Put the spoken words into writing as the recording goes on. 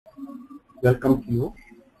Welcome to you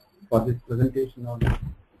for this presentation on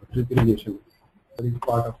drip irrigation. That is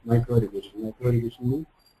part of micro irrigation. Micro irrigation means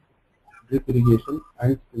drip irrigation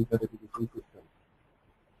and sprinkler irrigation system.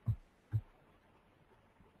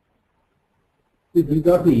 These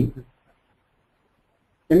are the.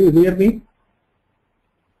 Can you hear me?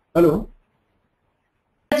 Hello.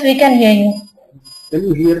 Yes, we can hear you. Can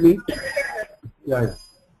you hear me? Yeah.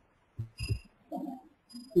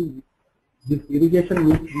 This irrigation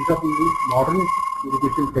means these are the modern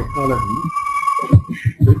irrigation technology,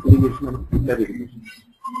 drip irrigation and sprinkler irrigation.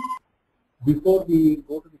 Before we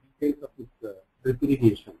go to the details of this drip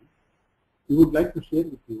irrigation, we would like to share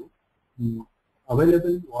with you the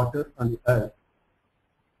available water on the earth.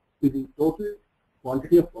 The total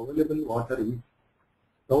quantity of available water is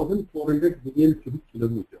 1,400 billion cubic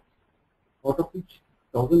kilometers, out of which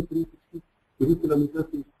 1,360 cubic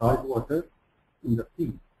kilometers is salt water in the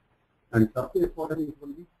sea, and surface water is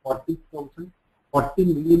only 40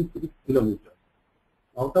 million cubic kilometers.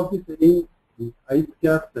 Out of this, again, the ice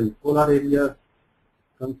caps and polar areas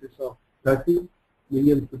consists of 30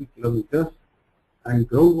 million cubic kilometers, and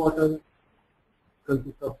groundwater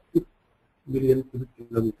consists of 6 million cubic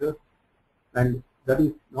kilometers, and that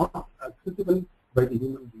is not accessible by the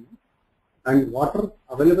human being. And water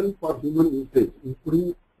available for human usage,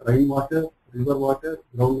 including rainwater, river water,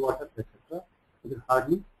 groundwater, etc., is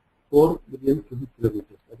hardly 4 billion cubic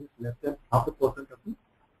kilometers. That is less than 0.5% of the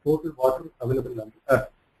total water available on the earth.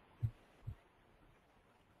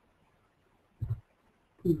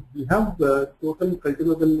 We have the total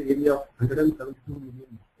cultivable area of 172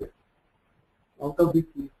 million hectares. Out of which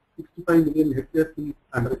 65 million hectares is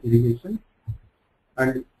under irrigation,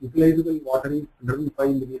 and utilizable water is 105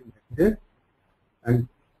 million hectares, and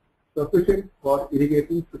sufficient for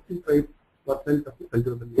irrigating 55% of the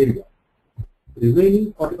cultivable area.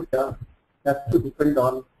 Remaining 40% has to depend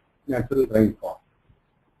on natural rainfall.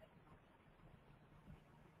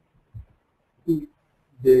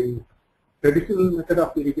 The traditional method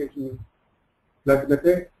of irrigation is flood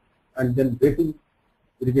method, and then basin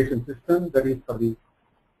irrigation system, that is for the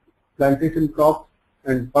plantation crops,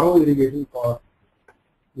 and furrow irrigation for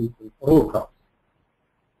the row crops.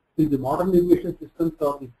 The modern irrigation systems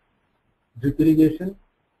are the drip irrigation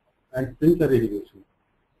and sprinkler irrigation.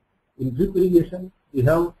 In drip irrigation, we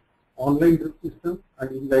have online drip system and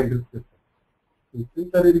inline drip system. In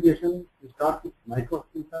sprinkler irrigation, we start with micro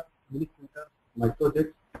sprinkler, mini sprinkler, micro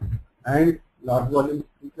jets, and large volume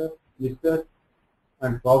sprinkler, misters,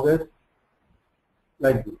 and foggers,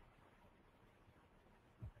 like this.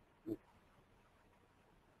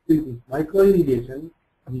 In micro irrigation,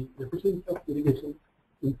 the efficiency of irrigation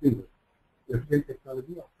increases. Efficient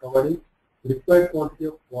technology of providing required quantity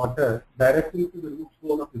of water directly to the root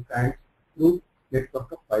zone of the plants through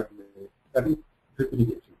network of pipelines. That is drip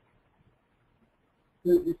irrigation.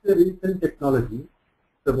 So this is a recent technology.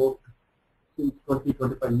 It's about since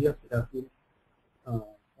 20-25 years it has been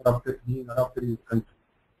being adopted in the country.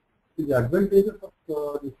 So the advantages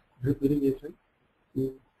of this drip irrigation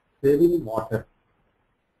is saving water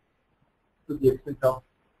to the extent of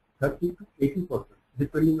 30 to 80%,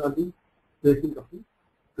 depending on the spacing of the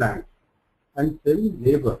plant, and saving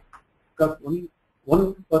labor, because only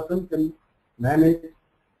one person can manage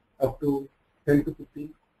up to 10 to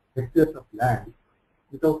 15 hectares of land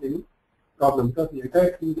without any problem, because the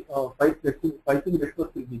entire piping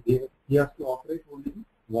network will be there. He has to operate only the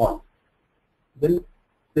wall. Then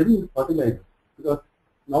saving fertilizer, because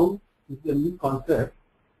now is a new concept.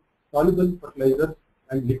 Soluble fertilizers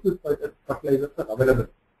and liquid fertilizers are available.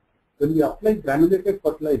 When we apply granulated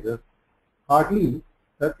fertilizers, hardly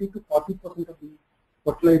 30 to 40% of the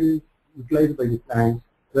fertilizer is utilized by the plants,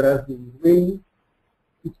 whereas the remaining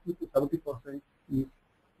 60 to 70% is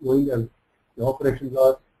going as the operation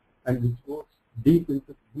loss, and which goes deep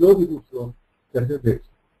into below the root zone, there is a waste.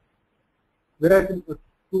 Whereas in the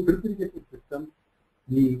drip irrigation system,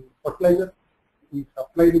 the fertilizer is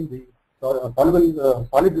applied in the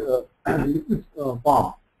solid liquid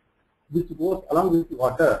form, which goes along with the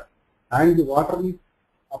water, and the water is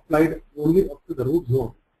applied only up to the root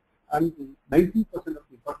zone, and 90% of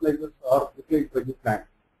the fertilizers are utilized by the plant.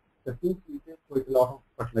 That means we take quite a lot of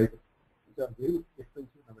fertilizers, which are very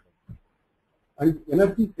expensive nowadays. And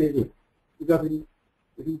energy saving, because in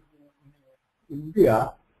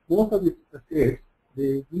India, most of the states,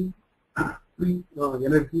 they give free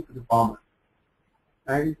energy to the farmer,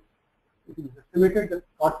 and it is estimated that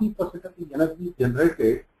 40% of the energy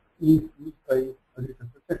generated is used by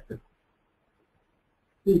agricultural sector.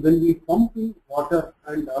 See, when we pump in water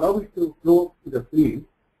and allow it to flow to the field,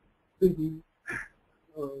 we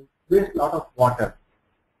waste a lot of water,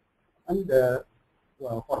 and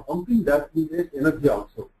for pumping that we waste energy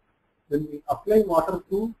also. When we apply water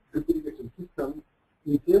to drip irrigation system,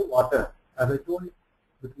 we save water. As I told,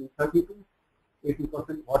 between 30 to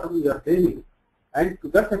 80% water we are saving, and to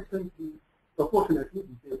that extent, we proportionately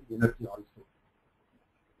we save the energy also.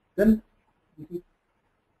 Then,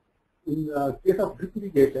 in the case of drip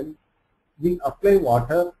irrigation, we apply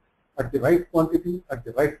water at the right quantity, at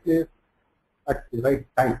the right place, at the right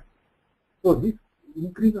time. So this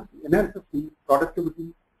enhances the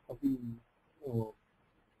productivity of the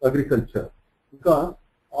agriculture, because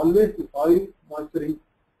always the soil moisture is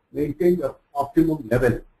maintained at optimum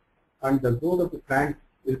level, and the growth of the plant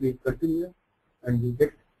will be continuous, and we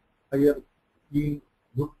get higher yield,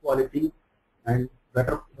 good quality, and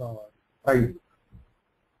better price.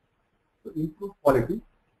 So improve quality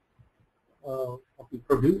of the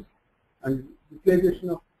produce and utilization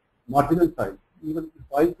of marginal soils. Even if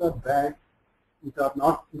soils are bad, which are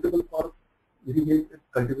not suitable for irrigated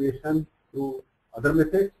cultivation through other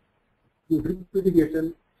methods, through drip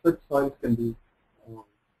irrigation, such soils can be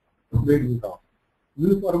made use of.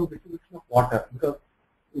 Uniform distribution of water, because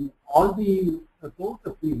in all the throughout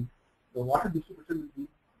the field, the water distribution will be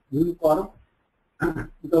uniform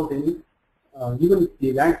without any, even if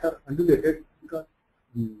the lands are undulated, because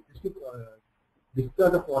the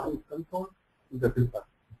discharge of water is controlled in the dripper.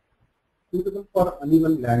 Suitable for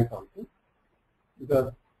uneven lands also,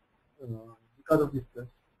 because of this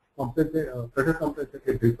pressure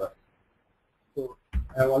compensated dripper. So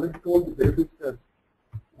I have already told the benefits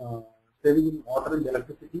of saving in water and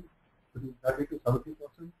electricity between 30 to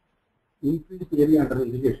 70%. Increase the area under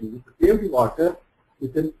irrigation. If you save the water, you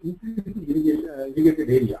can increase the irrigated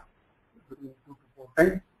area between 2 to 4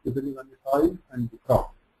 times, depending on the soil and the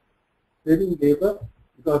crop. Saving labor,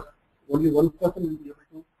 because only one person will be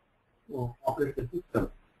able to operate the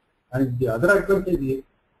system. And the other advantage is,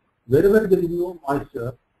 wherever there is no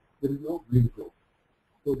moisture, there is no weed growth.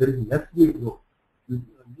 So there is less weed growth. You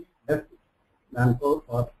need less manpower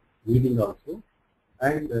for weeding also,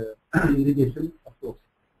 and irrigation, of course,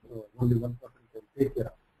 only one person can take care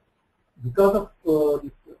of. Because of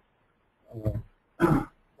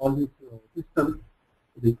all these systems,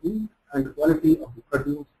 the yield and quality of the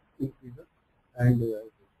produce increases, and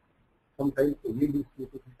sometimes the yield is 2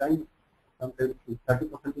 to 3 times, sometimes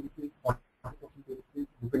 30% increase, 40% increase,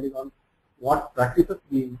 depending on what practices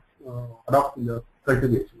we adopt in the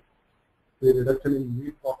cultivation. The reduction in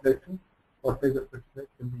weed population, fertilizer pesticides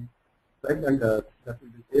can be spread, and that will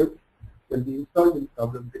be saved, can be installed in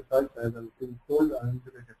problematic soils as well as cold and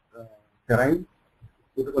terrain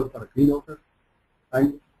suitable for greenhouses,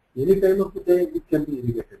 and any time of the day it can be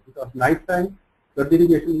irrigated, because night time flood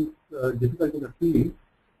irrigation is difficult in the field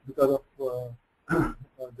because of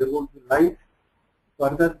there won't be light.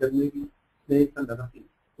 Further, there may be snakes and other things.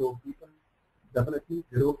 So people definitely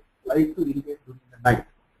they don't like to irrigate during the night.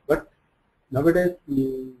 But nowadays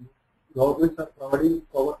the governments are providing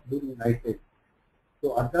power during night time.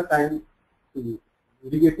 So at that time,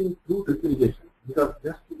 irrigating through drip irrigation, because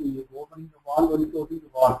just opening the wall, only closing the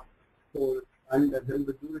wall. So, and there is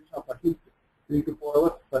a duration of at least 3 to 4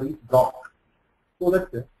 hours for each drop, so that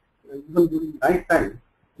even during night time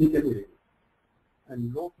we can irrigate.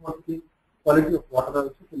 And low quality of water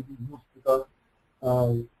also can be used, because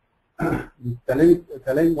the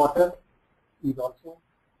saline water is also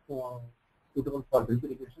suitable for drip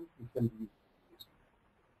irrigation, which can be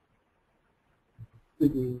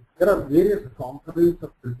used. There are various components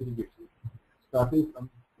of drip irrigation, starting from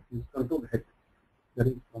this control head, that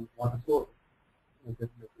is from water source, the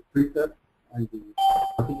filter, and the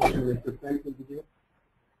application equipment will be there,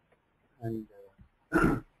 and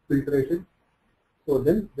filtration. So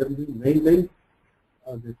then there will be main line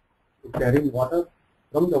carrying water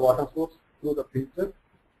from the water source through the filter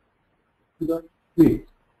to the field.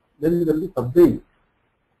 Then there will be sub-drain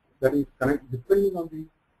that is connected depending on the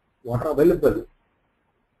water available.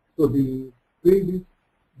 So the field is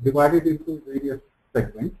divided into various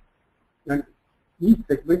segments, and each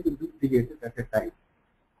segment will be irrigated at a time,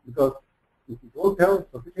 because if you don't have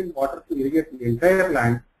sufficient water to irrigate the entire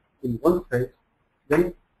land in one stretch,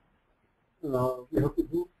 then we have to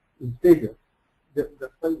do in stages.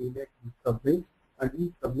 That's why we make these sub-drains, and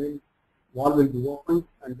each sub-drain wall will be opened,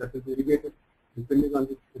 and that will be irrigated depending on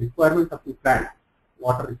the requirement of the plant,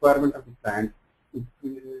 water requirement of the plant. It will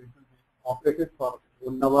be operated for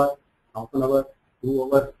 1 hour, half an hour, 2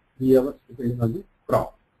 hours, 3 hours, depending on the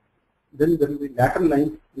crop. Then there will be lateral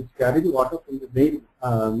lines which carry the water from the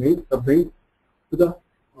main sub-drain to the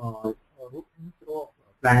each row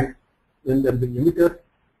of plants. Then there will be emitters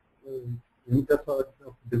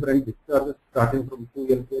of different discharges, starting from 2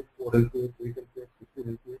 LPS, 4 LPS, 8 LPS,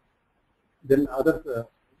 16 LPS, Then others,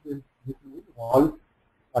 this include valves,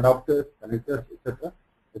 adapters, connectors, etc.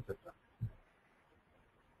 etc.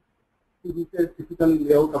 So this is a typical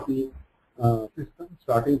layout of the system,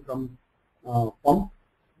 starting from pump.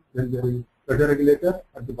 Then there is pressure regulator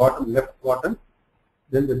at the bottom, left bottom.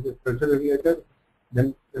 Then there is a pressure regulator.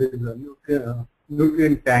 Then there is a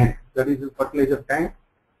nutrient tank, that is a fertilizer tank.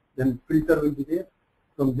 Then filter will be there.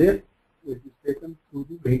 From there, it is taken through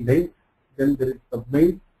the main line. Then there is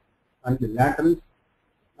submain and the laterals,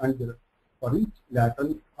 and there, for each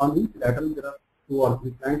lateral, on each lateral there are 2 or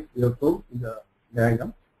 3 tanks we have shown in the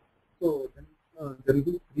diagram. So then there will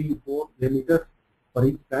be 3 or 4 diameters for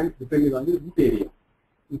each tank depending on the root area.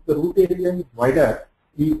 If the root area is wider,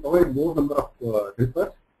 we provide more number of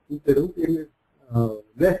drippers. If the root area is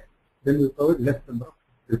less, then we provide less number of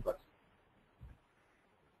drippers.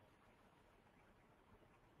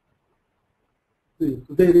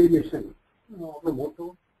 Sujay irrigation, our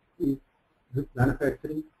motto is this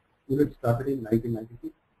manufacturing unit started in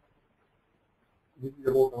 1996. This is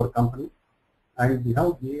about our company, and we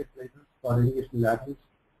have BAS license for irrigation laterals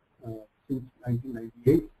since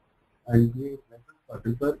 1998, and BAS license for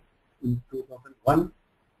dripper in 2001.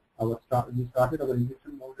 We started our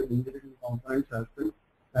injection molded engineering components as well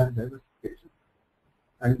as diversification,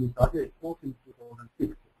 and we started exports in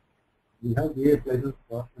 2006. We have BAS license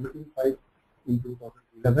for emitting pipe in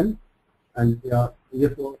 2011, and we are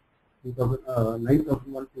ISO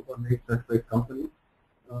 9001-2008 certified company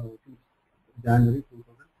since January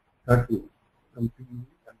 2013 from Pvt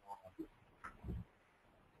Ltd.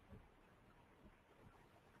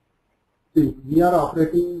 See, we are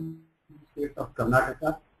operating in the states of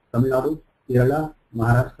Karnataka, Tamil Nadu, Kerala,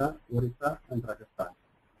 Maharashtra, Orissa, and Rajasthan.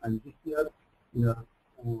 And this year we have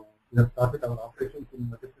started our operations in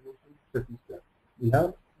Madhya Pradesh,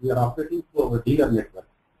 Chhattisgarh. We are operating through our dealer network.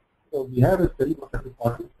 So we have a steady capacity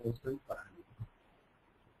of 40% per annum.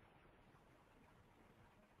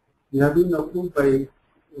 We have been approved by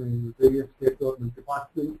various state government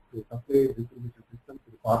departments to supply distribution system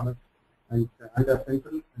to the farmers, and under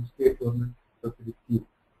central and state government subsidy scheme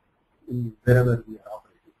in wherever we are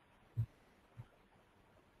operating.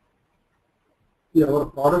 See, our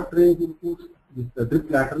product range includes the drip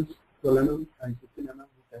laterals, 12 mm and 16 mm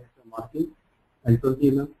with ISO marking, and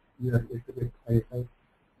 20 mm we are yet to get ISO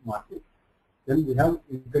marking. Then we have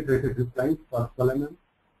integrated drip lines for 12 mm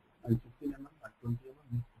and 16 mm and 20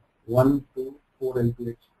 mm, 1, 2, 4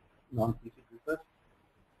 LPH non-PC drippers,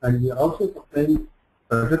 and we are also supplying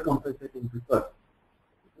pressure compensating drippers,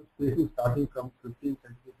 spacing starting from 15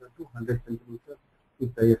 cm to 100 cm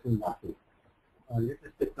with ISO marking.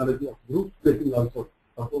 Latest technology of group spacing also.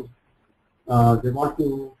 Suppose they want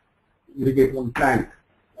to irrigate one plant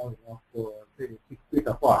of say 6 feet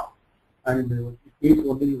apart, and it needs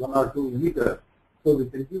only 1 or 2 emitters. So we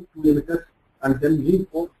can give 2 emitters and then leave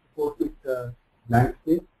 4 feet blank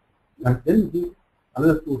space, and then give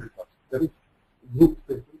another 2 drippers. That is group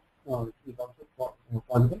spacing, which is also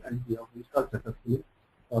possible, and we have installed successfully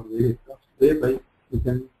for various crops, whereby we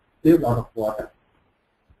can save a lot of water.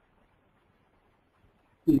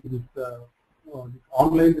 See, this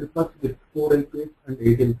online drippers with 4 LPH and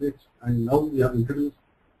 8 LPH, and now we have introduced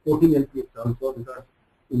 14 LPH also, because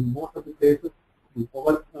in most of the cases the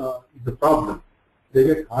power is the problem. They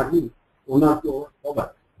get hardly 1 or 2 hours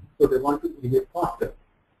power, so they want to irrigate faster.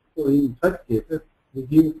 So in such cases, we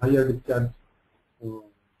give higher discharge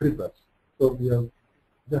drippers. So we have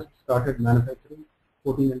just started manufacturing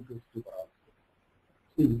 14 LPH dripper also.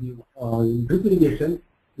 See, in drip irrigation,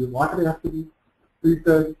 the water has to be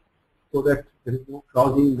filtered so that there is no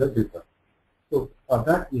clogging in the dripper. So for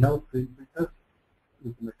that we have film filters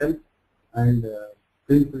with metal, and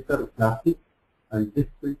film filter with plastic, and disc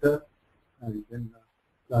filter, and then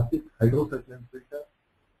plastic hydrosulfide filter,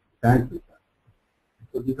 tank filter.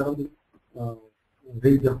 So these are the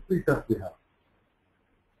range of filters we have.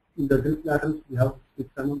 In the drip laterals we have 6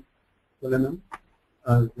 mm, 12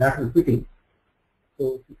 mm lateral fitting.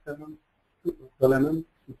 So 6 mm, 12 mm,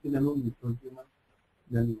 16 mm, 20 mm.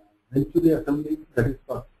 Then venture assembly, that is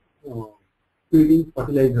for feeding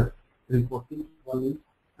fertilizer, 3/4 inch, 1 inch,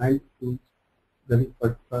 and 2 inch. That is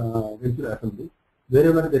for venture assembly.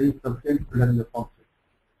 Wherever there is sufficient pressure in the pump set.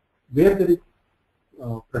 Where there is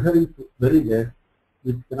pressure is very less,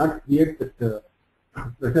 which cannot create that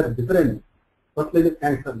pressure difference, fertilizer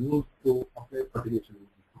tanks are used to apply fertigation.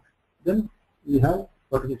 Then we have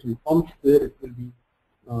fertigation pumps where it will be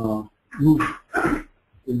used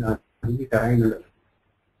in a hilly terrain.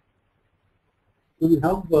 So we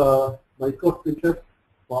have micro filters,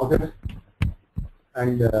 foggers,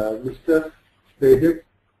 and mixtures, traded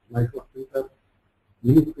micro filters,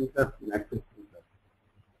 mini filters, and active filters.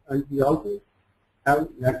 And we also have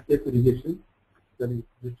landscape irrigation that is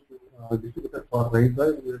distributed for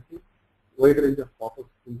rainwater irrigation. Wide range of purpose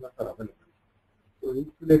sprinklers are available. So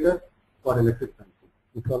insulators for electric fencing.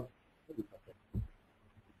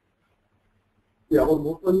 Our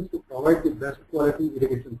motto is to provide the best quality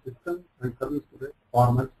irrigation system and service to the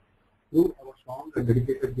farmers through our strong and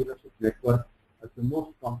dedicated dealership network at the most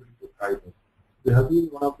competitive prices. We have been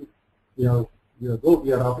one of the, though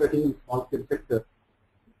we are operating in small scale sector,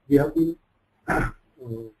 we have been,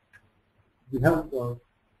 we have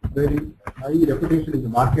very high reputation in the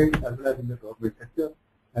market as well as in the government sector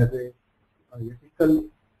as a ethical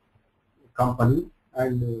company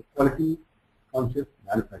and quality conscious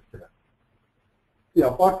manufacturer. See,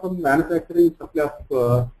 apart from manufacturing supply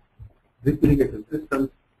of drip irrigation systems,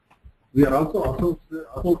 we are also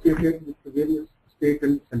associated with the various state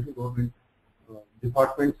and central government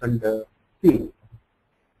departments and teams.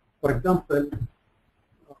 For example,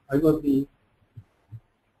 I was the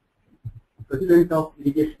president of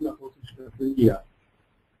Irrigation Association of India.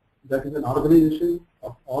 That is an organization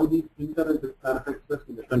of all these sprinkler and drip manufacturers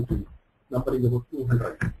in the country, numbering about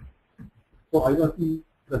 200. So I was the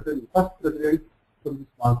first president from the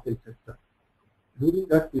small scale sector. During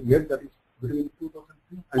that period, that is between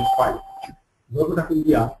 2003 and 5, Government of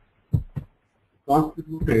India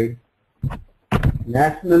constituted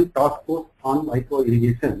National Task Force on Micro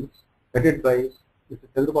Irrigations, headed by Mr.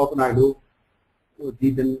 Chandrababu Naidu,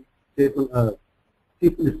 the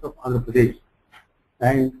Chief Minister of Andhra Pradesh.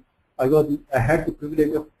 And I had the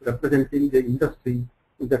privilege of representing the industry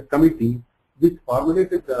in the committee which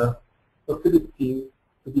formulated the subsidy scheme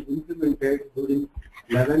to be implemented during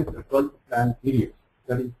 11th and 12th plan period,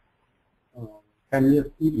 that is 10 years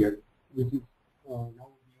period, which is now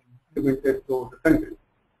being implemented throughout the country.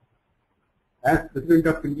 As President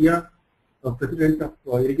of India, President of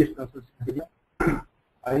Irrigation Association of India,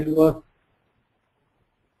 I was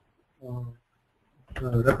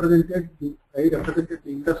represented the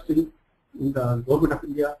industry in the Government of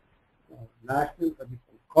India National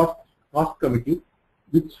Cost Committee,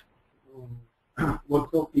 which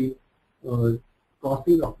works out the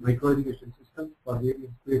costing of micro irrigation systems for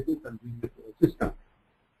various places and various systems.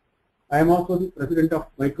 I am also the president of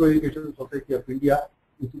Micro Irrigation Society of India,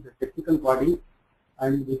 which is a technical body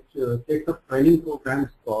and which takes up training programs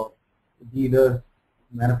for dealers,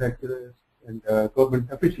 manufacturers, and government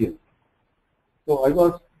officials. So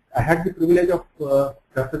I had the privilege of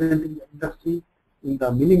representing the industry in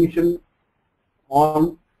the mini mission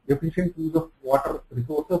on efficient use of water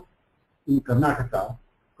resources in Karnataka,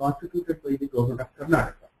 constituted by the Government of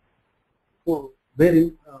Karnataka. So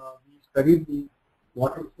wherein we studied the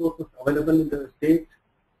water resources available in the state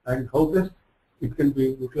and how best it can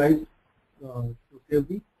be utilized to save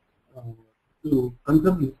the to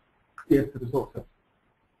conserve the state's resources.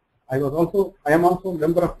 I am also a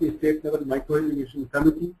member of the state level micro irrigation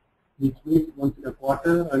committee, which meets once in a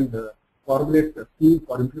quarter and formulates a scheme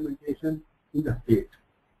for implementation in the state.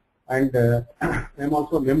 And I am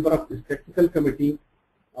also a member of this technical committee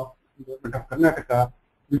of the Government of Karnataka,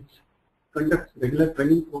 which conducts regular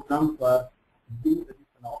training programs for the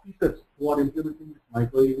officers who are implementing this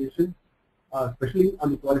micro irrigation, especially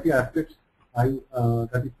on the quality aspects.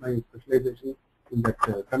 That is my specialization in that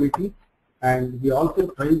committee. And we also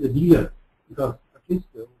train the dealers, because at least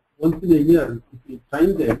once in a year, if we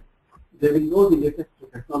train them, they will know the latest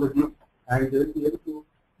technology and they will be able to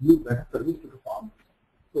give better service to the farmers.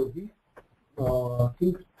 So these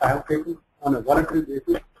things I have taken on a voluntary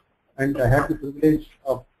basis, and I have the privilege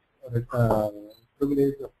of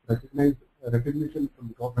recognition from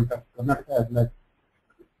the Government of Karnataka as well as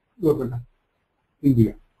Government of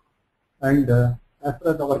India. And as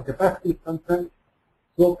far as our capacity is concerned,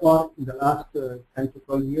 so far in the last 10 to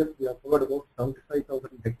 12 years, we have covered about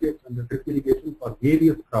 75,000 hectares under drip irrigation for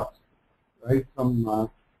various crops, right from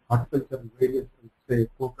horticulture and various, say,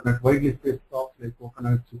 coconut, widely spaced crops like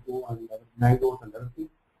coconut, chiku, and mangoes and other things,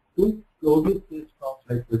 to closely spaced crops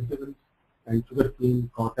like vegetables and sugarcane,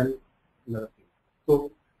 cotton, and other things.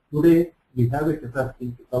 So today we have a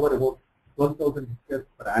capacity to cover about 12,000 hectares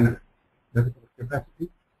per annum. That is our capacity,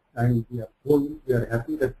 and we are growing. We are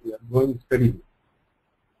happy that we are growing steadily.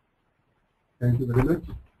 Thank you very much.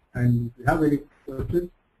 And if you have any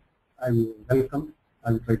questions, I will welcome.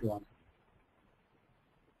 I will try to answer.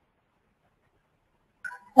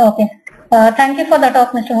 Okay. Thank you for the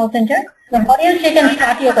talk, Mr. Mruthyunjay. The audience, you can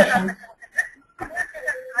start your questions.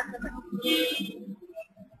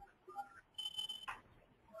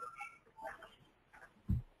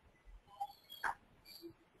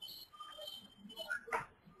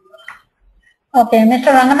 Okay,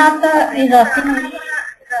 Mr. Ranganath is asking.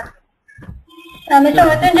 Mr.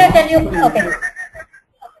 Mruthyunjay, can you, okay.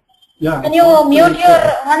 Yeah. Can you mute your,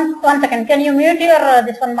 one second, can you mute your,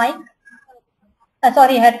 this one mic?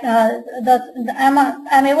 Sorry,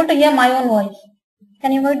 I'm able to hear my own voice.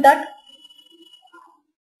 Can you mute that?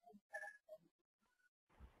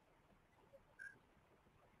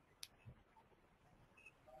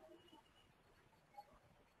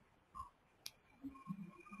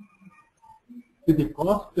 The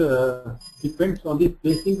cost depends on the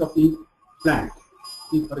spacing of the plants.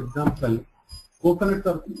 See, for example, coconuts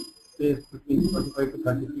are spaced between 25 to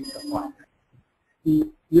 30 feet apart. Here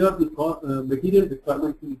the material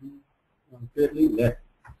requirement will be fairly less.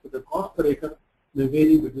 So the cost per acre may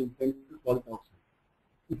vary between 10 to 12,000.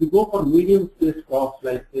 If you go for medium spaced crops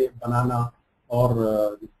like say banana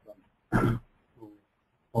or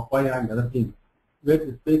papaya and other things, where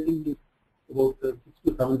the spacing is about 6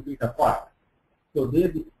 to 7 feet apart, so there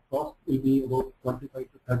the cost will be about 25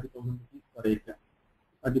 to 30,000 rupees per acre.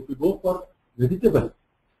 And if you go for vegetable,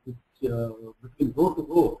 which between row to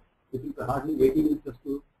row, it will be hardly 18 inches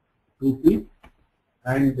to 2 feet,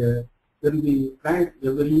 and there will be plants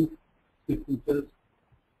every 6 inches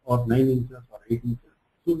or 9 inches or 8 inches.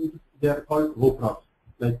 So they are called row crops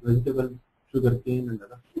like vegetables, sugarcane, and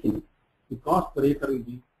other things. The cost per acre will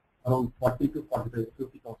be around 40 to 50,000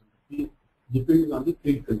 rupees, depending on the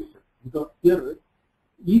field condition. Because here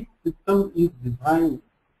each system is designed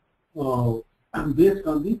based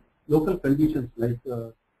on the local conditions like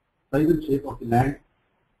size and shape of the land,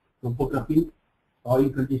 topography, soil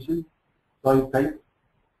condition, soil type,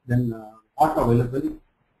 then water available,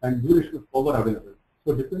 and duration of power available.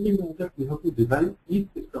 So depending on that, we have to design each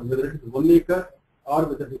system, whether it is 1 acre or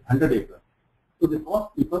whether it is 100 acres. So the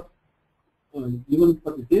cost differs even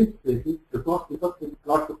for the same spacing, the cost differs from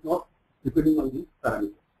plot to plot depending on the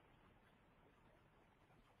parameters.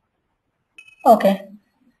 Okay.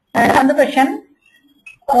 And another question,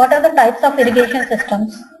 what are the types of irrigation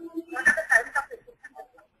systems?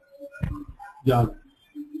 Yeah.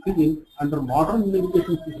 Under modern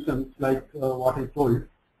irrigation systems like what I told,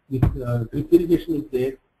 this drip irrigation is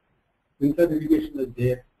there, sprinkler irrigation is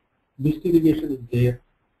there, mist irrigation is there,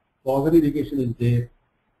 auger irrigation is there.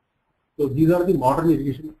 So these are the modern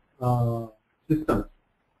irrigation systems.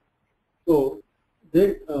 So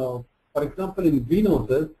they, for example, in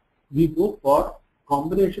greenhouses, we go for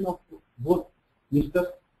combination of both misters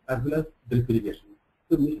as well as drip irrigation.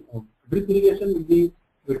 So drip irrigation will be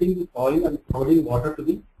wetting the soil and providing water to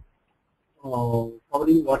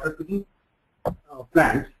the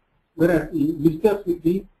plants, whereas the misters will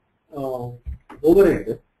be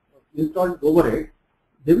overhead, installed overhead.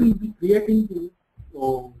 They will be creating the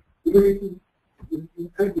humidity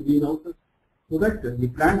inside the greenhouses so that the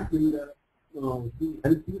plants will be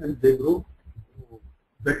healthy and they grow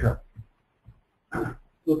better.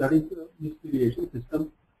 So that is the mist irrigation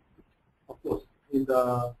system. Of course, in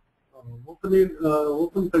the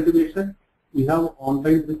open cultivation, we have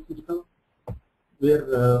online drip system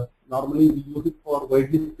where normally we use it for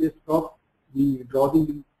widely spaced crops. We draw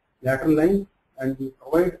the lateral line and we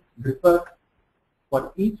provide dripper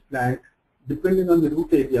for each plant depending on the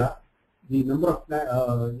root area. The number of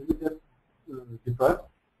dripper differs,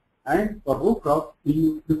 and for row crops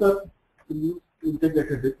we prefer to use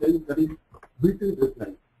integrated drip line, that is built-in drip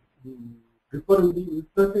line. The dripper will be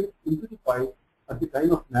inserted into the pipe at the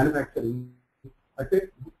time of manufacturing at a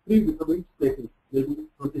predetermined spacing, maybe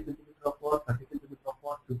 20 centimeter apart, 30 centimeter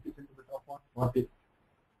apart, 50 centimeter apart, 40.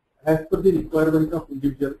 As per the requirement of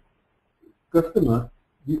individual customer,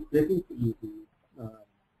 these spacings will be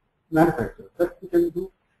manufactured. That we can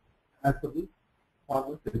do as per the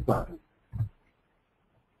farmer's requirement.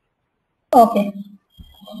 Okay.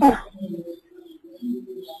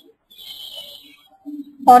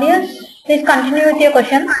 Audience, please continue with your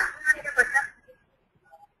question.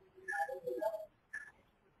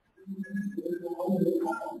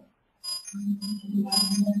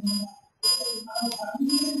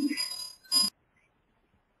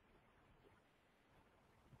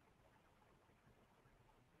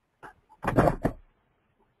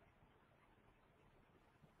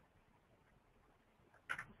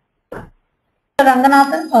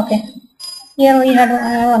 Ranganathan, okay. Here we had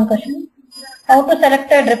one question. How to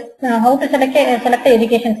select a drip? How to select a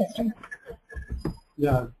irrigation system?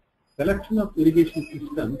 Yeah, selection of irrigation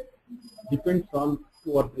system depends on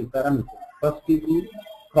 2 or 3 parameters. First is the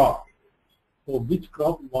crop. So which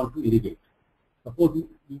crop we want to irrigate? Suppose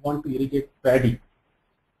we want to irrigate paddy.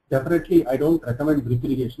 Definitely, I don't recommend drip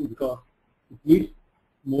irrigation because it needs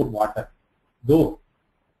more water. Though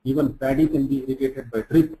even paddy can be irrigated by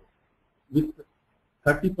drip with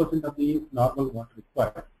 30% of the normal water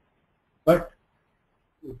required. But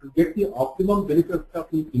to get the optimum benefits of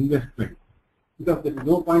the investment, because there is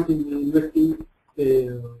no point in investing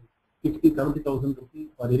 60,000-70,000 rupees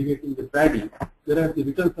for irrigating the paddy, whereas the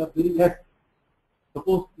returns are very less.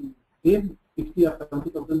 Suppose the same 60 or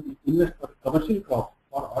 70,000 we invest for commercial crops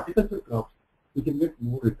or horticultural crops, we can get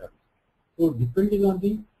more returns. So depending on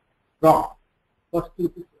the crop, first is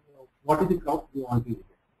what is the crop we want to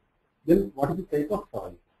irrigate, then what is the type of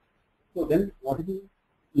soil, so then what is the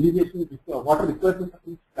irrigation water requirement of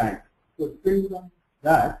each plant. So depending on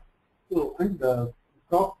that, so and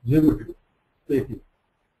crop geometry, spacing,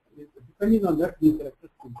 depending on that we select a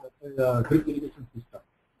drip irrigation system.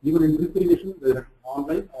 Even in drip irrigation, whether it is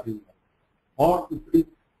online or inline, or if it is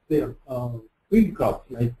say field crops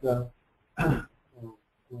like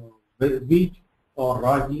wheat or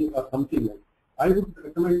ragi or something like, I would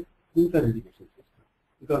recommend sprinkler irrigation system,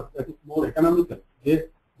 because that is more economical.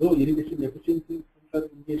 Though irrigation efficiency in sprinkler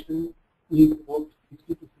irrigation is about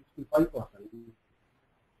 60 to 65%,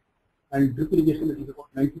 and drip irrigation is about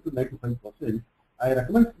 90 to 95%. I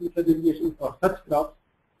recommend sprinkler irrigation for such crops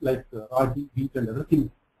like ragi, wheat, and other things,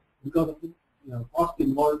 because of the cost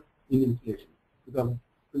involved in installation. Because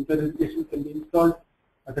sprinkler irrigation can be installed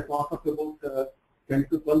at a cost of about 10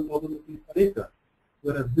 to 12,000 rupees per acre,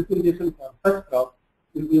 whereas drip irrigation for such crops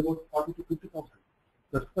will be about 40 to 50,000.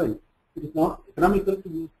 That's why it is not economical to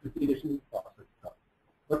use drip irrigation for such crops.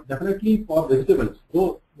 But definitely for vegetables,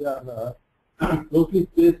 though they are closely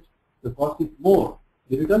spaced, the cost is more.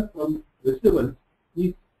 The return from vegetables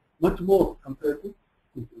is much more compared to,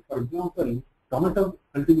 for example, tomato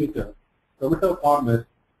cultivator, tomato farmers,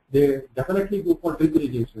 they definitely go for drip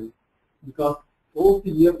irrigation, because over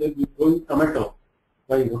the year they will be growing tomato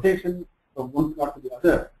by rotation from one plot to the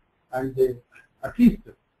other, and they, at least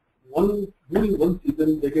during one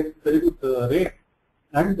season they get very good rate,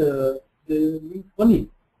 and they make money.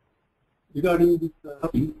 Regarding this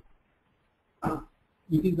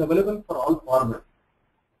it is available for all farmers.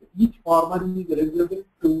 Each farmer is eligible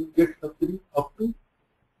to get subsidy up to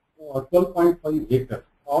 12.5 acres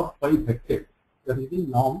or 5 hectares. That is the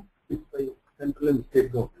norm fixed by central and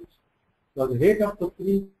state governments. So the rate of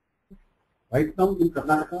subsidy right now in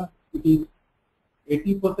Karnataka, it is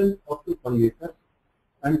 80% up to 5 acres,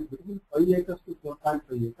 and between 5 acres to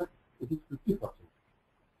 12.5 acres, it is 50%.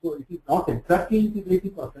 So it is not exactly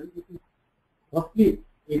 80%, it is roughly,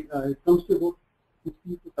 it comes to about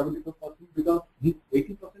 60 to 75%, because this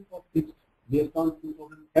 80% was fixed based on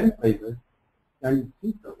 2010 prices, and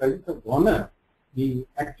since the prices have gone up, the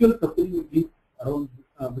actual subsidy will be around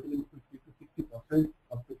between 50 to 60%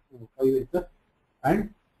 up to 5 acres,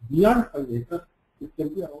 and beyond 5 acres, it can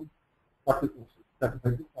be around 40%,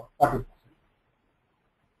 35 to 40%.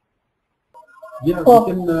 Yeah, we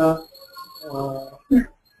can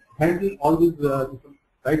handle all these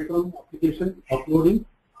right from application, uploading,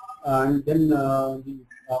 and then the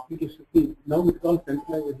application. Now it's called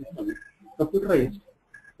centralized system, computerized.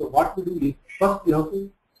 So what we do is, first we have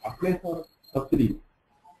to apply for subsidy.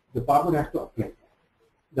 The farmer has to apply.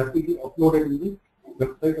 That will be uploaded in the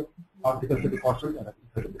website of Horticulture Department or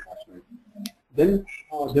Agriculture Department. Then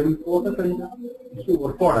they will process and issue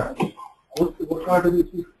work order. Once the work order is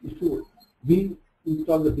issued, we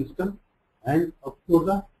install the system and upload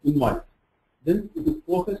the invoice. Then it is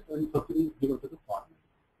processed and subsidy is given to the farmer.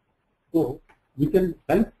 So we can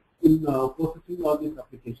help in processing all these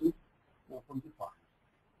applications from the farmer.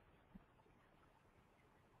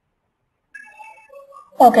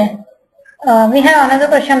 Okay. We have another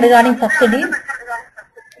question regarding subsidy.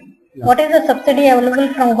 Yeah. What is the subsidy available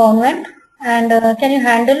from government, and can you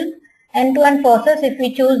handle end-to-end process if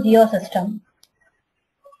we choose your system?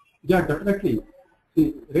 Yeah, definitely.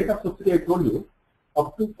 The rate of subsidy I told you,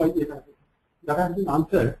 up to 5 acres, that has been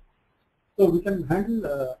answered. So we can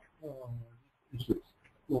handle issues,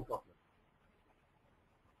 no problem.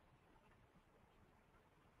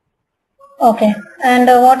 Okay. And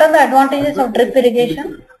what are the advantages of drip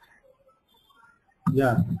irrigation?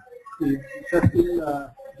 Yeah, it has been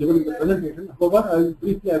given in the presentation. However, I will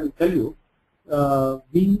tell you,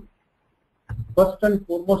 we first and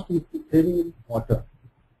foremost is saving water.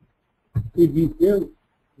 See, we save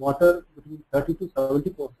water between 30 to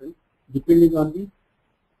 70% depending on the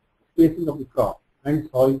spacing of the crop and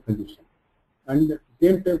soil condition. And at the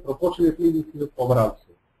same time, proportionately, we save power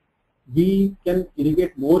also. We can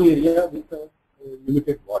irrigate more area with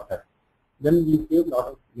limited water. Then we save a lot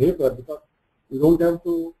of labor, because we don't have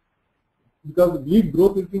to, because weed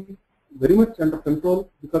growth will be very much under control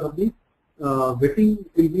because of the wetting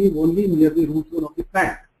will be only near the root zone of the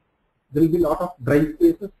plant. There will be a lot of dry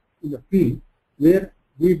spaces in the field where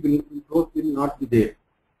weed growth will not be there.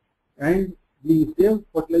 And we save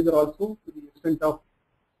fertilizer also to the extent of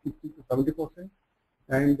 60 to 70%,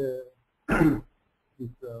 and this,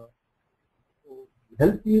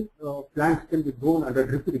 healthy plants can be grown under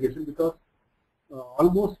drip irrigation because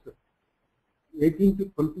almost 18 to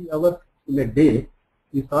 20 hours in a day,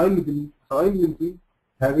 the soil will be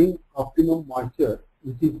having optimum moisture,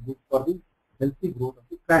 which is good for the healthy growth of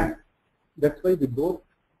the plant. That's why the growth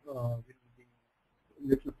will be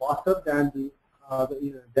little faster than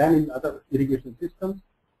in other irrigation systems,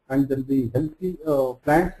 and then the healthy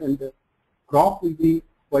plants and the crop will be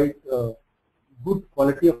quite good.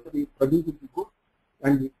 Quality of the produce will be good,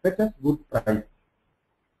 and it fetches good price.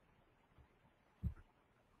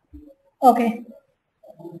 Okay.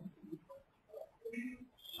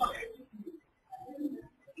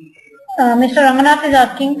 Mr. Ranganath is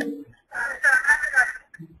asking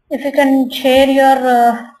if you can share your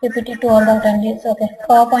PPT to all the attendees. Okay,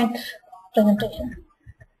 PowerPoint presentation.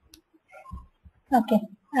 Okay,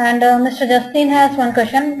 and Mr. Justin has one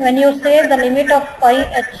question. When you say the limit of 5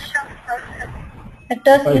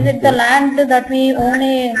 hectares, is it the land that we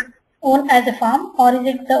own as a farm, or is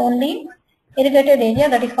it the only irrigated area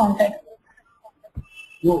that is counted?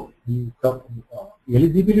 So, the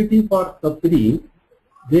eligibility for subsidy,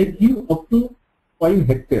 they give up to 5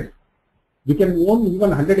 hectares. We can own even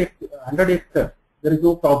 100 hectares. There is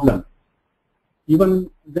no problem.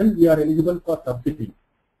 Even then, we are eligible for subsidy.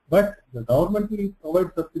 But the government will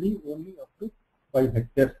provide subsidy only up to 5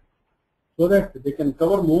 hectares, so that they can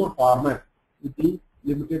cover more farmers with the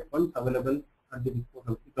limited funds available at the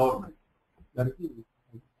disposal of the government. That is it.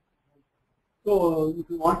 So, if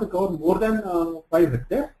you want to cover more than 5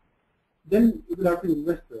 hectares, then you will have to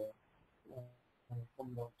invest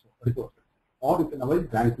from the resources, or you can avail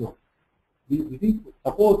bank loan.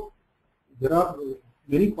 Suppose there are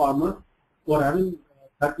many farmers who are having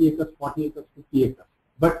 30 acres, 40 acres, 50 acres,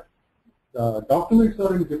 but the documents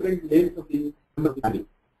are in different names of the family.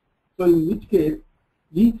 So, in which case,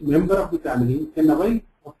 each member of the family can avail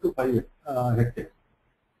up to 5 hectares.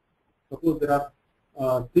 Suppose there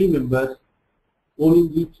are 3 members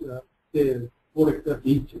owning each, say 4 hectares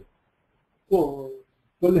each. So,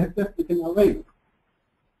 12 hectares they can avail.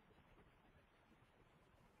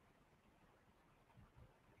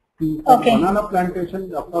 Okay. Banana plantation,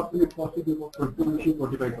 the approximate cost is about 20 to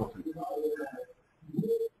 45,000.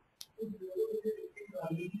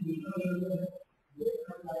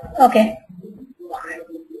 Okay.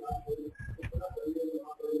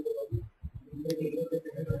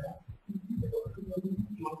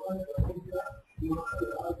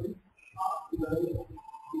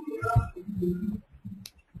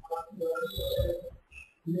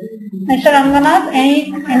 Mr. Ranganath,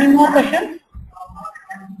 any more questions?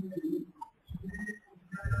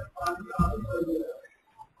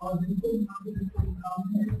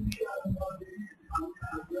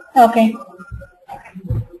 Okay.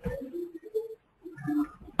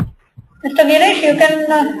 Mr. Girish, you can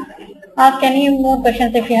ask any more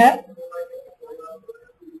questions if you have.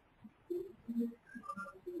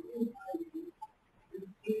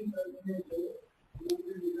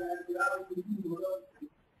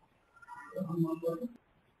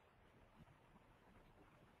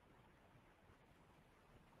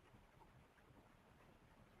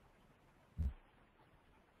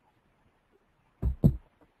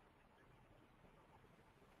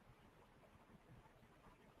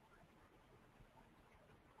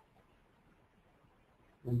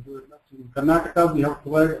 Thank you very much. In Karnataka, we have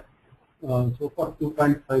covered so far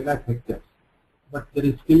 2.5 lakh hectares, but there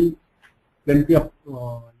is still plenty of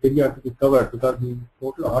area to be covered, because the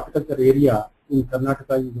total horticulture area in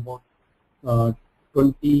Karnataka is about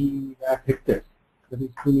 20 lakh hectares. That is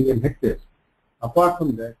 2 million hectares. Apart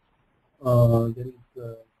from that, there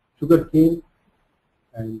is sugar cane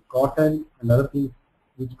and cotton and other things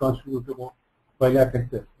which constitute about 5 lakh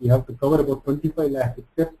hectares. We have to cover about 25 lakh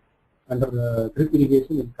hectares under the drip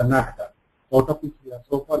irrigation in Karnataka, out of which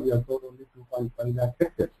so far we have covered only 2.5 lakh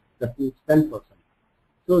hectares. That means 10%.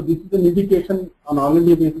 So this is an indication on all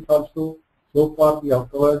India basis also. So far we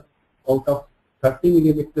have covered out of 30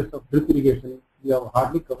 million hectares of drip irrigation, we have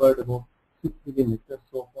hardly covered about 6 million hectares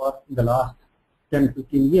so far in the last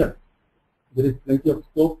 10-15 years. There is plenty of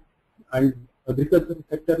scope, and agriculture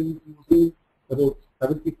sector is using about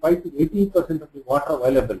 75 to 80% of the water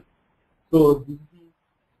available. So this is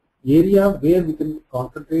the area where we can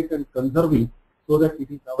concentrate and conserve it, so that it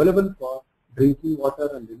is available for drinking water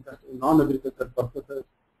and non-agricultural purposes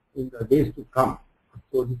in the days to come.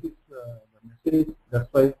 So this is the message. That's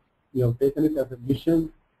why we have taken it as a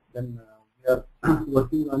mission. Then we are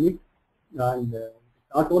working on it, and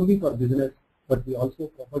not only for business, but we also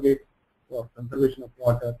propagate for conservation of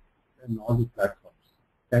water in all the platforms.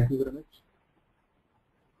 Thank you very much.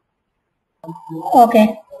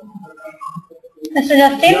 Okay. Mr.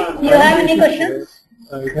 Justin, Yeah, you have any questions?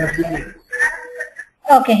 It has been,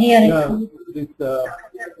 Okay, here it yeah, is. this,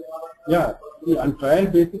 yeah, see, on trial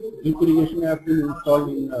basis, drip irrigation has been installed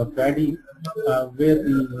in paddy, where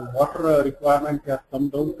the water requirement has come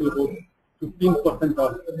down to about 15%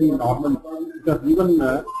 of the normal, because even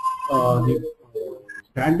the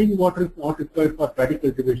standing water is not required for paddy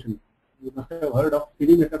cultivation. You must have heard of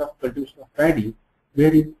steady method of cultivation of paddy,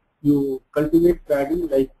 wherein you cultivate paddy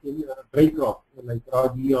like in dry crop, like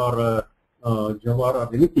ragi or jawar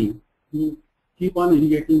or anything. You keep on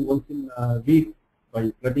irrigating once in a week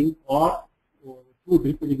by flooding or through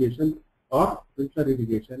drip irrigation or sprinkler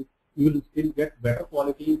irrigation. You will still get better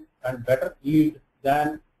quality and better yield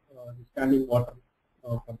than the standing water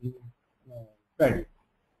for the paddy.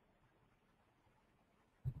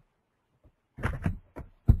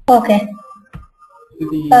 Okay.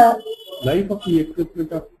 The life of the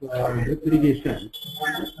equipment of drip irrigation,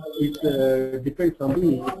 it depends on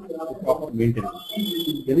the proper maintenance.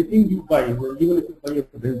 Anything you buy, even if you buy a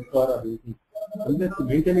rinse car or anything, unless you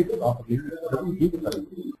maintain it properly, it doesn't give service.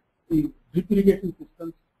 The drip irrigation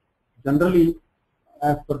systems generally,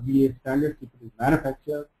 as per BA standards, if it is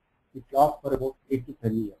manufactured, it lasts for about 8 to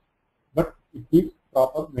 10 years. But it needs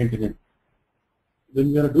proper maintenance.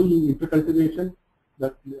 When we are doing intercultivation,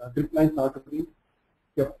 the drip lines are to be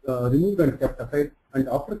kept, removed and kept aside, and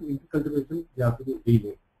after the intercultivation, they have to be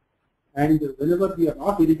relayed. And whenever we are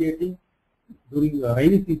not irrigating during the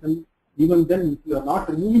rainy season, even then, if you are not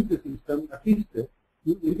removing the system, at least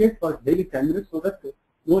you irrigate for daily 10 minutes so that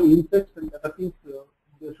no insects and other things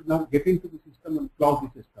they should not get into the system and clog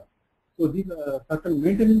the system. So these certain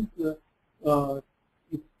maintenance,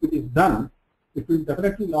 if it is done, it will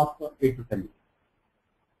definitely last for 8 to 10 years.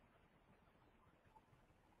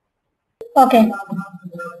 Okay.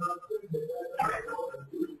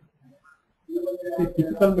 The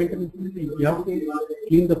typical maintenance is you have to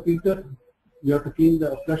clean the filter, you have to clean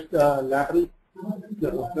the flush lateral,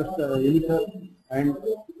 flush emitter, and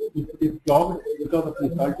if it is clogged because of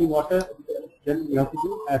the salty water, then you have to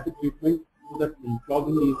do acid treatment so that the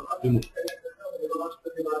clogging is removed.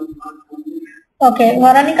 Okay.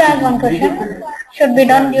 Veronica has one question. Should be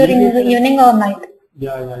done during the evening or night?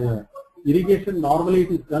 Yeah. Irrigation normally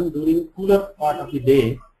it is done during cooler part of the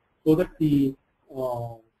day so that the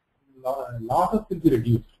losses will be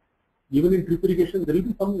reduced. Even in drip irrigation, there will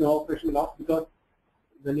be some evaporation loss because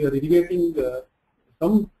when you are irrigating,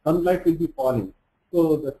 some sunlight will be falling.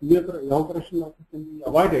 So the severe evaporation losses can be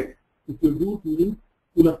avoided if you do during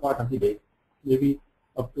cooler part of the day, maybe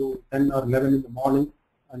up to 10 or 11 in the morning,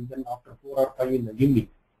 and then after 4 or 5 in the evening.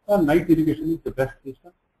 Night irrigation is the best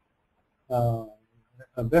system.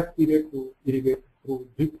 Best period to irrigate through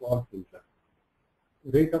drip or sprinkler.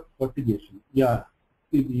 Rate of fertigation. Yeah,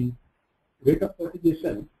 see the rate of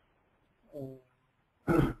fertigation.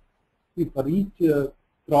 See, for each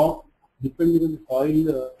crop, depending on the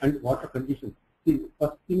soil and water conditions. See,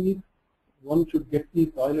 first thing is one should get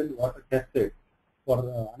the soil and water tested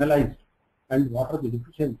for analyzed and what are the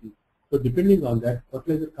deficiencies. So depending on that,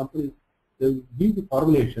 fertilizer companies they will give the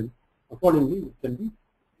formulation accordingly. It can be.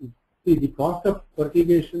 See, the cost of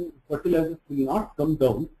fertigation fertilizers will not come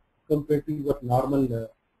down compared to your normal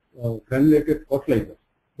granulated fertilizer,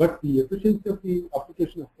 but the efficiency of the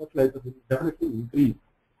application of fertilizer will definitely increase.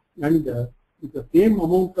 And with the same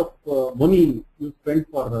amount of money you spend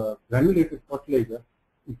for granulated fertilizer,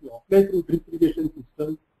 if you apply through drip irrigation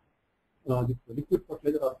system, this liquid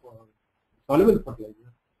fertilizer or soluble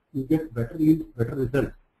fertilizer, you get better yields, better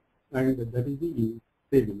results, and that is the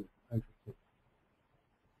saving, I should say.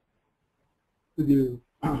 So the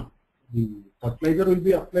fertilizer will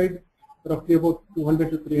be applied roughly about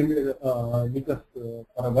 200 to 300 liters per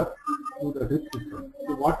hour to the drip system.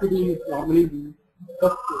 So what we do is normally we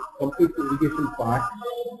first complete the irrigation part,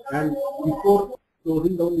 and before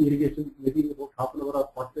closing down the irrigation, maybe about half an hour or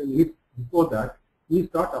 45 minutes before that, we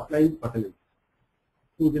start applying fertilizer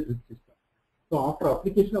to the drip system. So after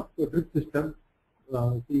application of the drip system,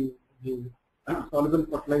 the soluble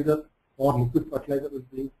fertilizer or liquid fertilizer will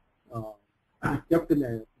be kept in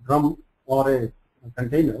a drum or a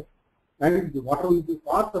container, and the water will be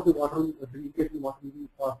part of the water, the irrigation water will be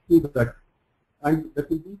passed through that, and that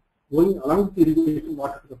will be going along with the irrigation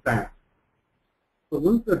water to the plant. So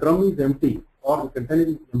once the drum is empty or the container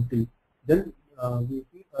is empty, then we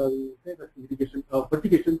say that irrigation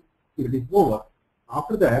fertigation it is over.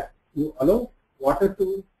 After that, you allow water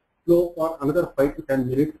to flow for another 5 to 10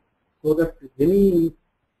 minutes so that any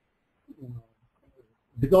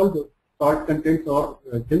dissolved salt contents or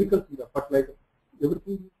chemicals in the fertilizer,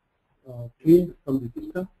 everything cleaned from the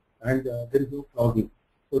system, and there is no clogging.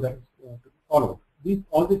 So that is to be followed.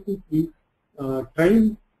 All these things we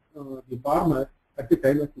train the farmer at the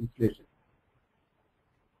time of installation.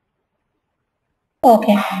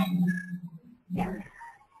 Okay.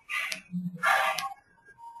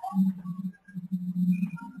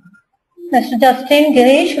 Mr. Justin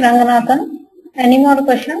Girish Ranganathan, any more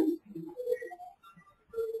questions?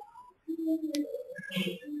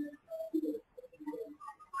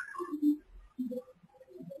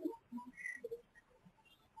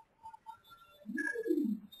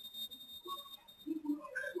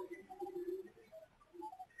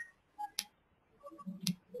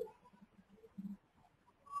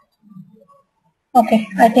 Okay,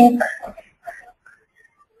 I think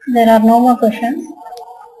there are no more questions.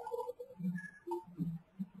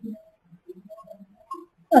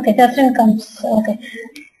 Okay, Justin comes. Okay.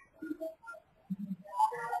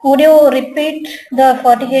 Would you repeat the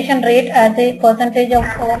fertigation rate as a percentage of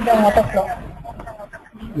the water flow?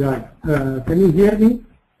 Yeah. Can you hear me?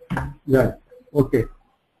 Yeah. Okay.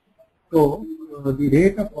 So the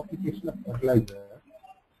rate of application of fertilizer.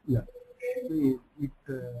 Yeah.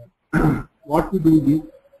 What we do is,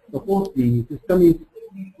 suppose the system is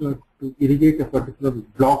to irrigate a particular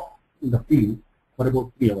block in the field for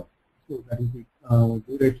about 3 hours. So that is the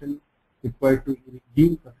duration required to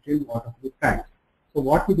give sufficient water to the tanks. So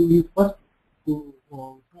what we do is, first 2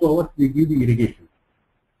 hours we give the irrigation.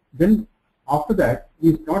 Then after that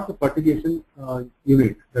we start the fertigation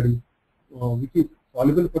unit, that is which is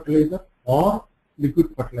soluble fertilizer or liquid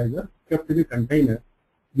fertilizer kept in a container.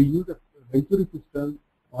 We use a venturi system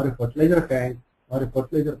or a fertilizer tank or a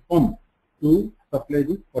fertilizer pump to supply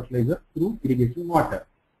the fertilizer through irrigation water.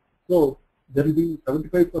 So there will be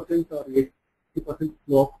 75% or 80%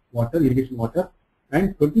 flow of water, irrigation water,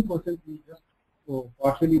 and 20% we just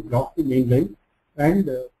partially block the main line, and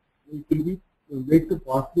it will be made to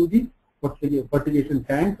pass through the fertigation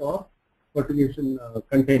tank or fertigation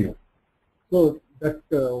container. So that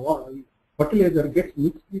fertilizer gets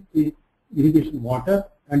mixed with the irrigation water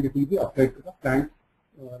and it will be applied to the plant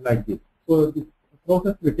like this. So this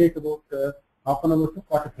process will take about half an hour to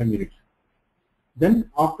 45 minutes.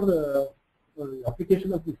 Then after the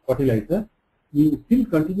application of this fertilizer, we still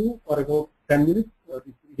continue for about 10 minutes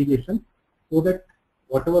this irrigation, so that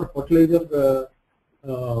whatever fertilizer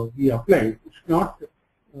we apply, it should not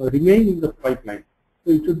remain in the pipeline.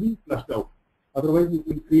 So it should be flushed out. Otherwise, it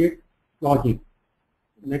will create clogging.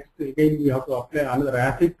 Next, again, we have to apply another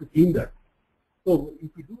acid to clean that. So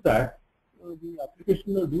if we do that,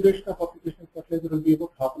 the duration of application of fertilizer will be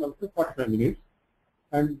about half an hour to 45 minutes,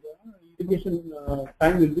 and irrigation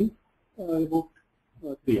time will be about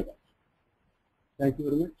 3 hours. Thank you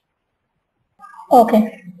very much.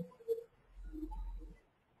 Okay.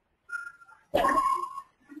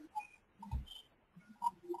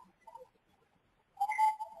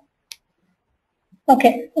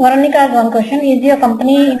 Okay, Veronica has one question. Is your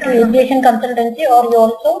company into irrigation consultancy, or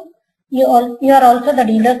you are also the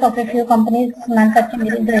dealers of a few companies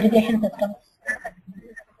manufacturing the irrigation systems?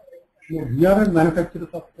 No, we are manufacturers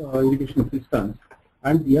of irrigation systems,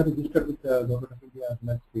 and we are registered with the Government of India as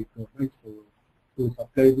well as state governments to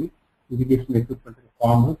supply the irrigation equipment to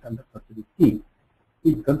farmers under subsidy scheme.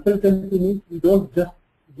 The consultancy means we don't just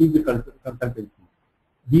give the consultancy.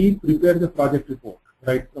 We prepare the project report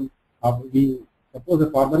right from. We suppose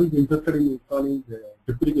a farmer is interested in installing the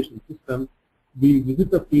drip irrigation system. We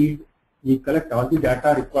visit the field, we collect all the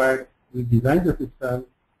data required, we design the system,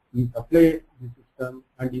 we supply the system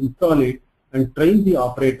and install it, and train the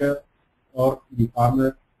operator or the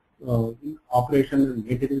farmer in operation and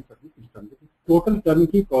maintenance of the system. This is total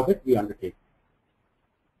turnkey project we undertake.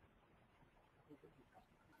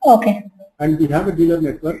 Okay. And we have a dealer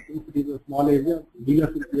network. If it is a small area,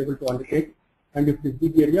 dealers will be able to undertake, and if it is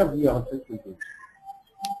big area, we ourselves will do.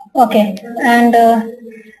 Okay. And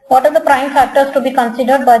what are the prime factors to be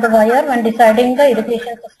considered by the buyer when deciding the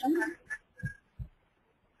irrigation system?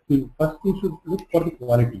 First, he should look for the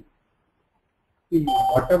quality. See,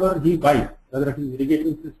 whatever he buys, whether it is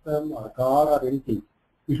irrigation system or car or anything,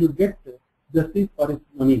 he should get justice for his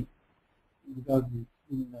money. Because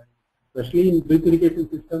especially in drip irrigation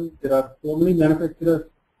systems, there are so many manufacturers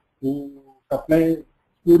who supply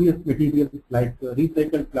spurious materials like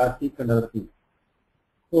recycled plastic and other things.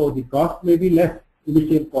 So the cost may be less,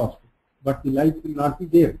 initial cost, but the life will not be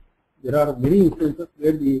there. There are many instances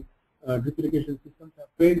where the drip irrigation systems have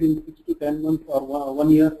failed in 6 to 10 months or 1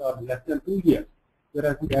 year or less than 2 years,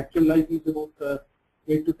 whereas the actual life is about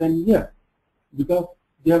 8 to 10 years, because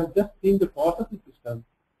they have just seen the cost of the system,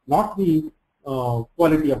 not the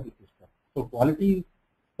quality of the system. So quality is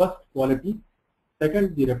first, quality,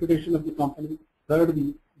 second the reputation of the company, third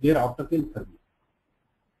their after sales service.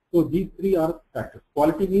 So these three are factors.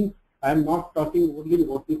 Quality means I am not talking only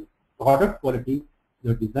about the product quality,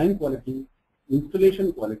 the design quality,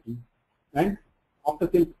 installation quality, and after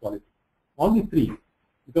sales quality. All the three,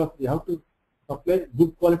 because we have to supply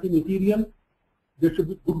good quality material, there should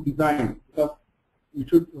be good design, because it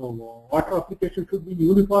should water application should be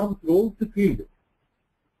uniform throughout the field.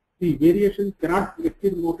 The variation cannot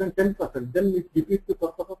exceed more than 10%, then it defeats the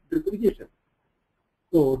purpose of drip irrigation.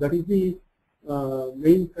 So that is the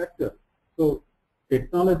main factor. So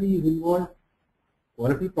technology is involved,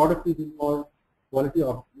 quality product is involved, quality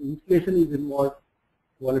of installation is involved,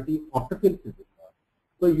 quality after sales is involved.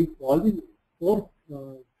 So if all these four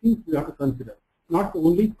things we have to consider, not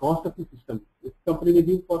only cost of the system. This company may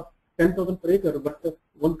give for 10,000 per acre, but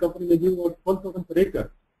one company may give about 12,000 per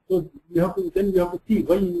acre. So we have to see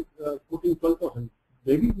why putting 12,000.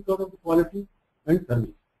 Maybe because of the quality and service.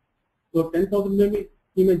 So 10,000 maybe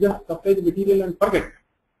he may just supply the material and forget.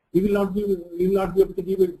 He will not be able to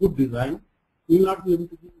give a good design. He will not be able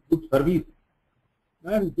to give good service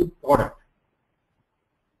and good product.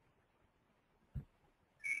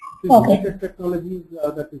 Okay. Latest technologies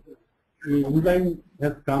that is inline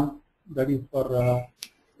has come, that is for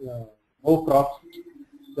more crops.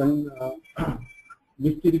 Then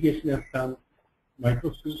mist irrigation has come,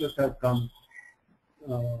 micro sprinklers have come.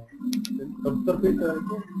 Then subsurface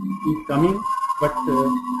is coming, but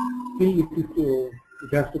still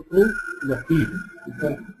it has to prove in the field,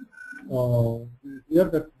 because we hear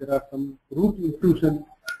that there are some root intrusion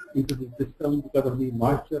into the system because of the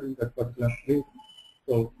moisture in that particular place.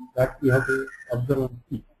 So that we have to observe and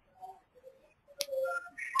see.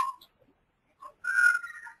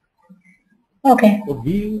 Okay. So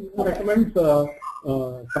we recommend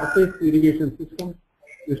surface irrigation system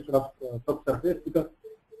instead of subsurface, because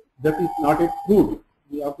that is not yet good.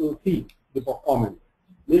 We have to see the performance.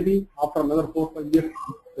 Maybe after another 4 or 5 years,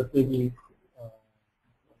 that may be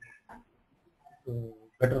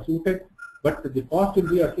better suited, but the cost will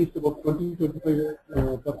be at least about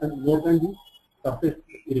 20-25% more than the surface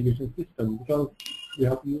irrigation system, because we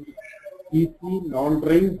have to use Pvt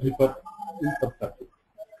non-drain dripper in subsurface,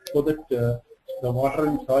 so that the water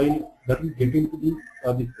and soil doesn't get into the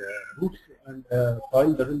roots, and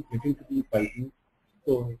soil doesn't get into the piping.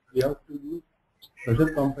 So we have to use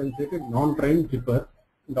pressure compensated non-drain dripper,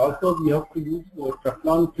 and also we have to use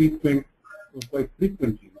Teflon treatment quite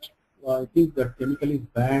frequently. I think that chemical is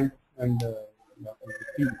banned, and we have to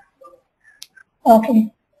see.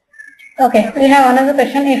 Okay. Okay, we have another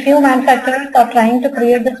question. A few manufacturers are trying to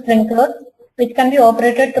create the sprinklers which can be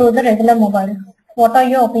operated through the regular mobile. What are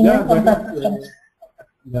your opinions on that systems?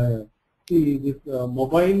 See, this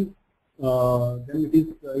mobile, then it is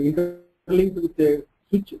interlinked with a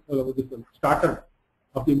switch, with the starter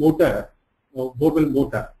of the motor, borewell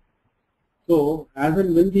motor. So as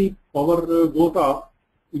and when the power goes off,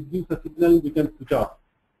 it gives a signal we can switch off.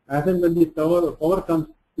 As and when the power comes,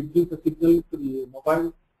 it gives a signal to the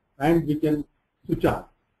mobile, and we can switch on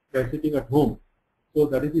by sitting at home. So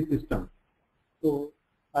that is the system. So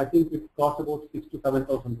I think it costs about 6,000 to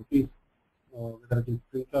 7,000 rupees, whether it is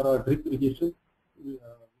sprinkler or drip irrigation. We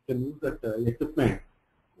can use that equipment,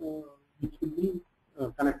 which will be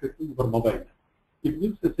connected to your mobile. It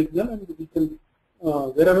gives a signal, and we can,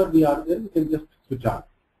 wherever we are there, we can just switch on.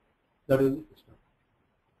 That is the system.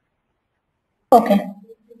 Okay.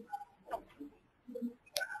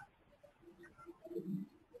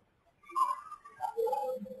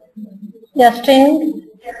 Justin,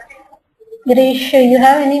 Girish, you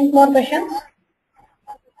have any more questions?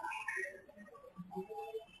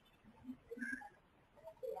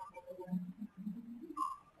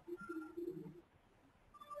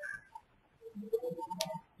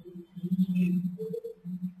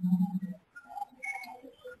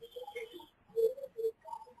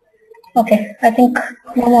 Okay, I think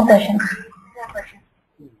no more questions.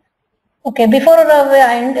 Okay, before we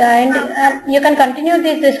end, you can continue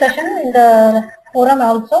this discussion in the forum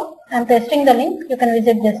also. I'm pasting the link. You can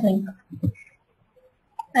visit this link,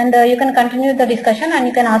 and you can continue the discussion, and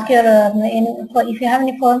you can ask your if you have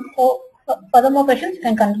any further more questions, you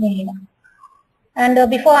can continue here. And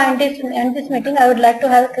before I end this meeting, I would like to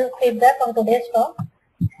have feedback on today's talk.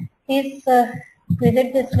 Please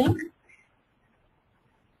visit this link.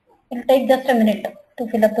 It will take just a minute to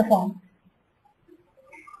fill up the form.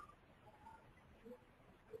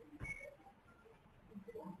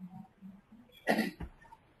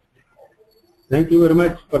 Thank you very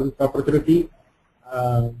much for this opportunity.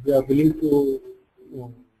 We are willing to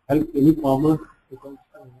help any farmer who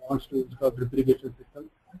wants to install drip irrigation system.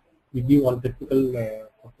 We give all technical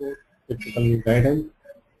support, technical guidance,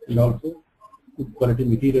 and also good quality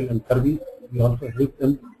material and service. We also help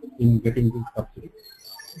them in getting this subsidy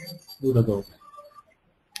through the government.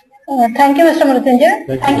 Thank you, Mr.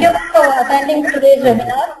 Mruthyunjay. Thank you for attending today's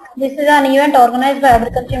webinar. This is an event organized by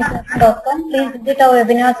agricultureinformation.com. Please visit our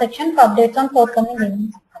webinar section for updates on forthcoming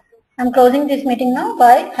events. I'm closing this meeting now.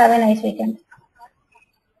 Bye. Have a nice weekend.